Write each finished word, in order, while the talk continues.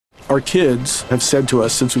Our kids have said to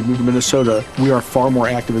us since we moved to Minnesota, we are far more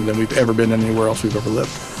active than we've ever been anywhere else we've ever lived.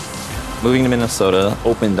 Moving to Minnesota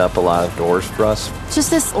opened up a lot of doors for us. Just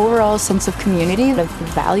this overall sense of community, of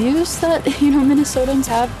values that, Minnesotans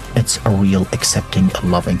have. It's a real accepting,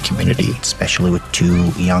 loving community, especially with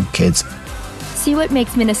 2 young kids. See what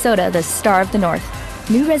makes Minnesota the star of the North.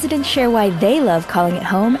 New residents share why they love calling it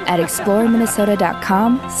home at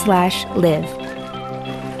exploreminnesota.com/live.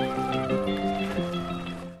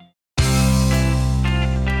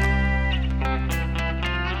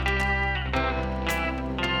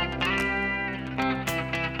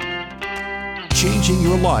 Changing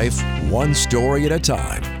your life one story at a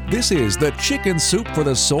time. This is the Chicken Soup for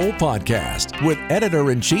the Soul podcast with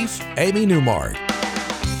Editor-in-Chief Amy Newmark.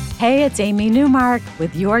 Hey, it's Amy Newmark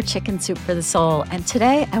with your Chicken Soup for the Soul. And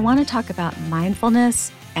today I want to talk about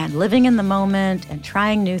mindfulness and living in the moment and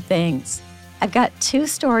trying new things. I've got 2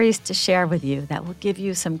 stories to share with you that will give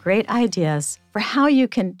you some great ideas for how you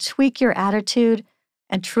can tweak your attitude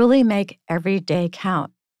and truly make every day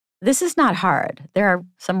count. This is not hard. There are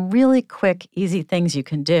some really quick, easy things you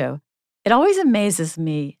can do. It always amazes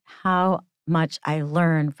me how much I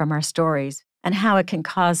learn from our stories and how it can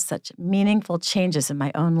cause such meaningful changes in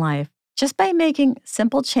my own life just by making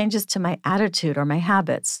simple changes to my attitude or my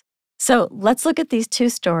habits. So let's look at these 2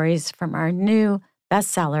 stories from our new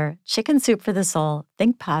bestseller, Chicken Soup for the Soul,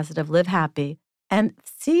 Think Positive, Live Happy, and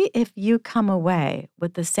see if you come away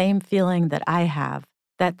with the same feeling that I have,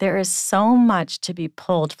 that there is so much to be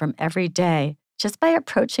pulled from every day just by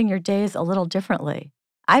approaching your days a little differently.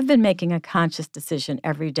 I've been making a conscious decision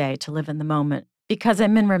every day to live in the moment because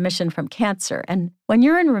I'm in remission from cancer. And when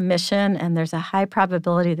you're in remission and there's a high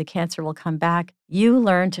probability the cancer will come back, you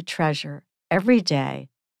learn to treasure every day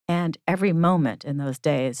and every moment in those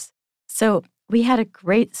days. So we had a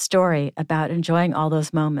great story about enjoying all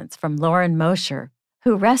those moments from Lauren Mosher,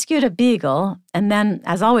 who rescued a beagle and then,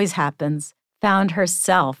 as always happens, found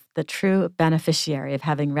herself the true beneficiary of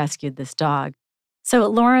having rescued this dog. So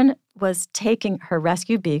Lauren was taking her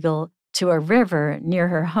rescue beagle to a river near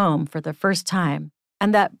her home for the first time,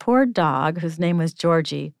 and that poor dog, whose name was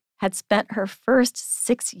Georgie, had spent her first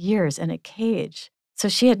 6 years in a cage, so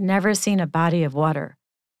she had never seen a body of water.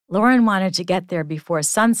 Lauren wanted to get there before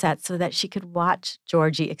sunset so that she could watch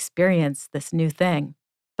Georgie experience this new thing.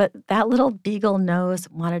 But that little beagle nose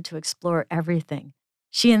wanted to explore everything.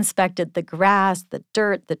 She inspected the grass, the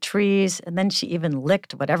dirt, the trees, and then she even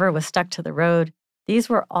licked whatever was stuck to the road. These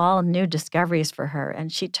were all new discoveries for her,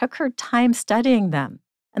 and she took her time studying them.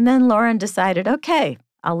 And then Lauren decided, okay,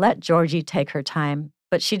 I'll let Georgie take her time.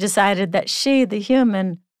 But she decided that she, the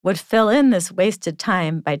human, would fill in this wasted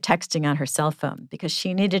time by texting on her cell phone because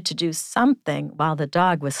she needed to do something while the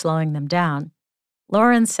dog was slowing them down.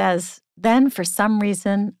 Lauren says, then for some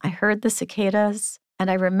reason, I heard the cicadas, and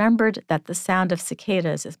I remembered that the sound of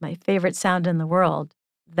cicadas is my favorite sound in the world.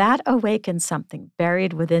 That awakened something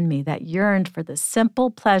buried within me that yearned for the simple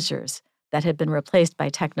pleasures that had been replaced by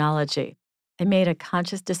technology. I made a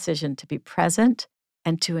conscious decision to be present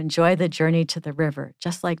and to enjoy the journey to the river,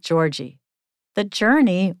 just like Georgie. The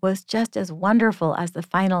journey was just as wonderful as the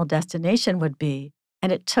final destination would be,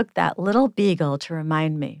 and it took that little beagle to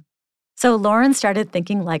remind me. So Lauren started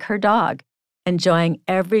thinking like her dog, enjoying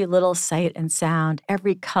every little sight and sound,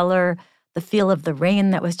 every color, the feel of the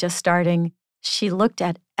rain that was just starting. She looked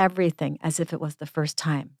at everything as if it was the first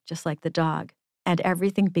time, just like the dog, and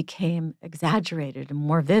everything became exaggerated and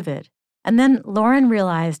more vivid. And then Lauren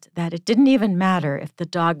realized that it didn't even matter if the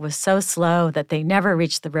dog was so slow that they never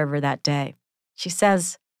reached the river that day. She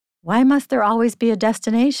says, why must there always be a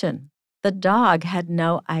destination? The dog had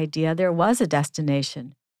no idea there was a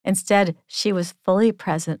destination. Instead, she was fully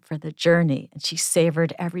present for the journey, and she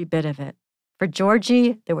savored every bit of it. For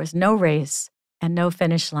Georgie, there was no race and no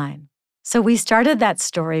finish line. So we started that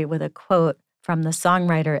story with a quote from the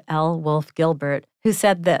songwriter L. Wolfe Gilbert, who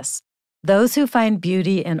said this, those who find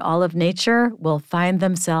beauty in all of nature will find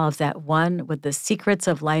themselves at one with the secrets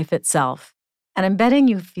of life itself. And I'm betting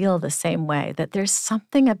you feel the same way, that there's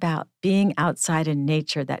something about being outside in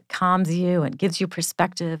nature that calms you and gives you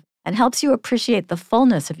perspective and helps you appreciate the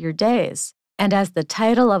fullness of your days. And as the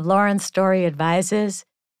title of Lauren's story advises,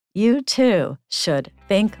 you too should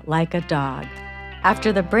think like a dog.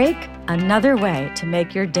 After the break, another way to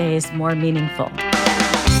make your days more meaningful.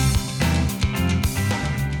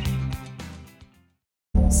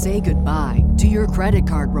 Say goodbye to your credit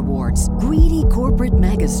card rewards. Greedy corporate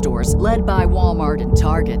mega stores, led by Walmart and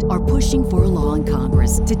Target, are pushing for a law in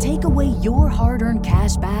Congress to take away your hard-earned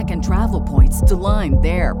cash back and travel points to line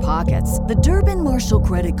their pockets. The Durbin-Marshall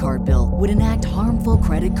credit card bill would enact harmful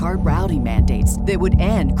credit card routing mandates that would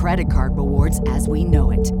end credit card rewards as we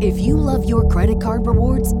know it. If you love your credit card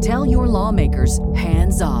rewards, tell your lawmakers,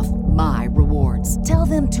 hands off my rewards. Tell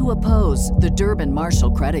them to oppose the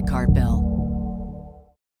Durbin-Marshall credit card bill.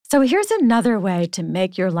 So here's another way to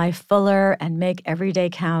make your life fuller and make every day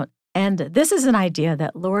count. And this is an idea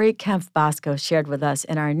that Lori Kempf Bosco shared with us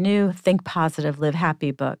in our new Think Positive, Live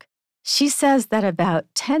Happy book. She says that about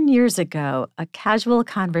 10 years ago, a casual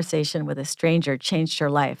conversation with a stranger changed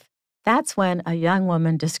her life. That's when a young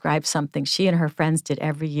woman described something she and her friends did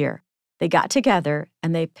every year. They got together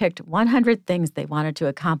and they picked 100 things they wanted to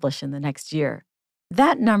accomplish in the next year.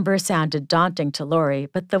 That number sounded daunting to Lori,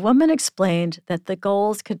 but the woman explained that the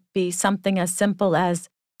goals could be something as simple as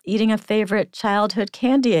eating a favorite childhood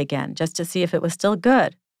candy again, just to see if it was still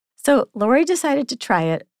good. So Lori decided to try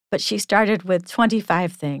it, but she started with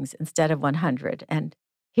 25 things instead of 100. And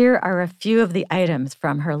here are a few of the items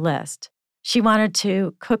from her list. She wanted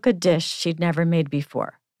to cook a dish she'd never made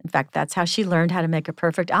before. In fact, that's how she learned how to make a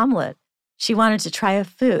perfect omelet. She wanted to try a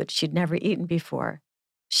food she'd never eaten before.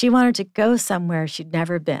 She wanted to go somewhere she'd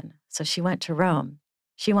never been, so she went to Rome.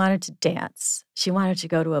 She wanted to dance. She wanted to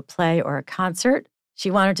go to a play or a concert. She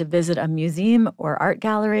wanted to visit a museum or art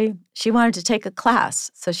gallery. She wanted to take a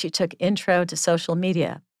class, so she took Intro to Social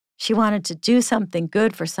Media. She wanted to do something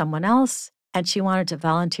good for someone else, and she wanted to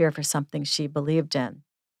volunteer for something she believed in.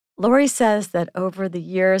 Lori says that over the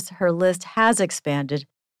years, her list has expanded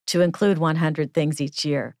to include 100 things each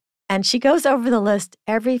year. And she goes over the list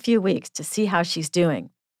every few weeks to see how she's doing.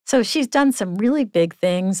 So she's done some really big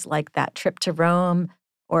things like that trip to Rome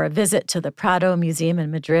or a visit to the Prado Museum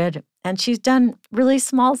in Madrid. And she's done really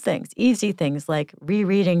small things, easy things like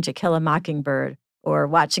rereading To Kill a Mockingbird or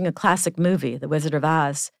watching a classic movie, The Wizard of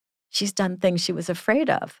Oz. She's done things she was afraid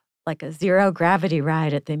of, like a zero-gravity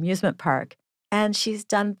ride at the amusement park. And she's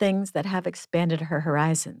done things that have expanded her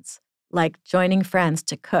horizons, like joining friends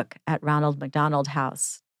to cook at Ronald McDonald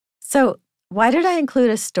House. So why did I include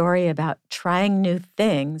a story about trying new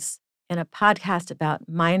things in a podcast about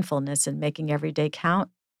mindfulness and making every day count?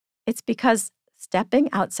 It's because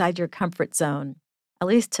stepping outside your comfort zone, at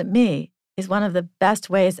least to me, is one of the best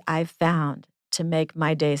ways I've found to make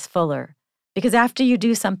my days fuller. Because after you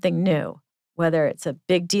do something new, whether it's a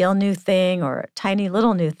big deal new thing or a tiny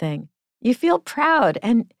little new thing, you feel proud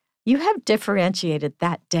and you have differentiated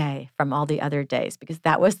that day from all the other days because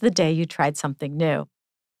that was the day you tried something new.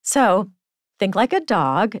 So think like a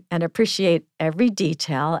dog and appreciate every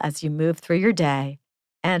detail as you move through your day,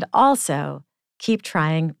 and also keep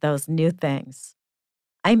trying those new things.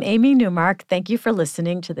 I'm Amy Newmark. Thank you for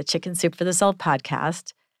listening to the Chicken Soup for the Soul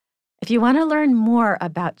podcast. If you want to learn more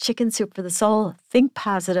about Chicken Soup for the Soul, Think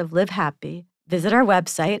Positive, Live Happy, visit our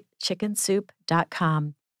website,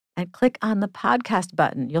 chickensoup.com, and click on the podcast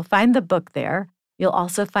button. You'll find the book there. You'll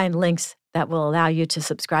also find links that will allow you to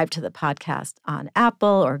subscribe to the podcast on Apple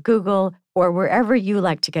or Google or wherever you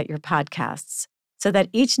like to get your podcasts, so that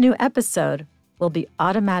each new episode will be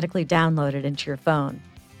automatically downloaded into your phone.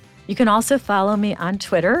 You can also follow me on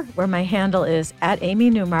Twitter, where my handle is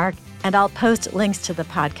 @AmyNewmark, and I'll post links to the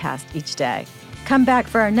podcast each day. Come back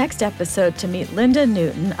for our next episode to meet Linda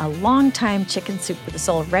Newton, a longtime Chicken Soup for the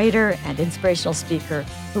Soul writer and inspirational speaker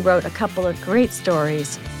who wrote a couple of great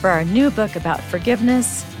stories for our new book about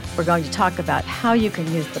forgiveness. We're going to talk about how you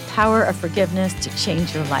can use the power of forgiveness to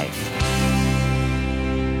change your life.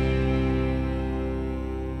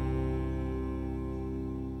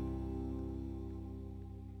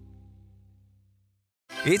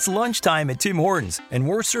 It's lunchtime at Tim Hortons, and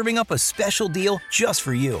we're serving up a special deal just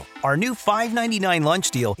for you. Our new $5.99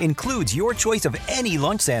 lunch deal includes your choice of any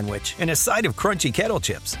lunch sandwich and a side of crunchy kettle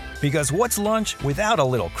chips. Because what's lunch without a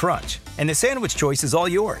little crunch? And the sandwich choice is all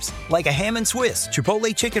yours, like a ham and Swiss,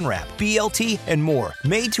 Chipotle chicken wrap, BLT, and more,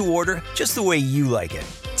 made to order just the way you like it.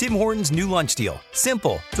 Tim Hortons' new lunch deal.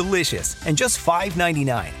 Simple, delicious, and just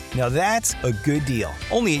 $5.99. Now that's a good deal.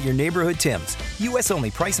 Only at your neighborhood Tim's. U.S.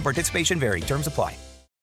 only. Price and participation vary. Terms apply.